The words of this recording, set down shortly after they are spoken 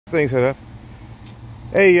thing set up.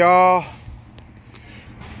 Hey y'all,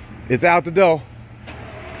 it's out the door.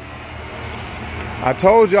 I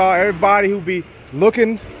told y'all, everybody who be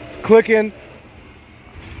looking, clicking,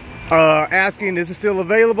 asking, is it still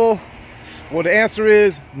available? Well, the answer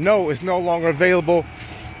is no, it's no longer available.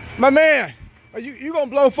 My man, are you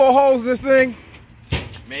gonna blow 4 holes in this thing?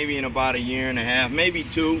 Maybe in about 1.5 years, maybe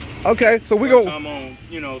 2. Okay, so we go. I'm on,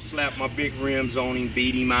 you know, slap my big rims on him,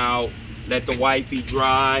 beat him out, let the wifey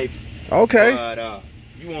drive. Okay. But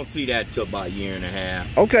you won't see that till about 1.5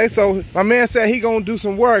 years. Okay, so my man said he gonna do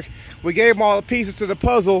some work. We gave him all the pieces to the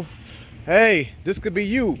puzzle. Hey, this could be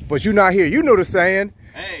you, but you're not here. You know the saying.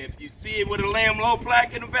 Hey, if you see it with a Lamb Low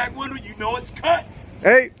plaque in the back window, you know it's cut.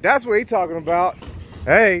 Hey, that's what he talking about.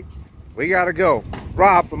 Hey, we gotta go.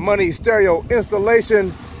 Rob from Money Stereo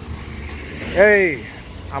Installation. Hey,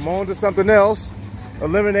 I'm on to something else.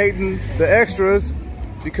 Eliminating the extras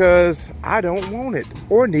because I don't want it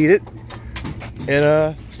or need it.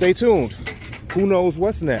 And stay tuned. Who knows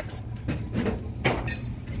what's next?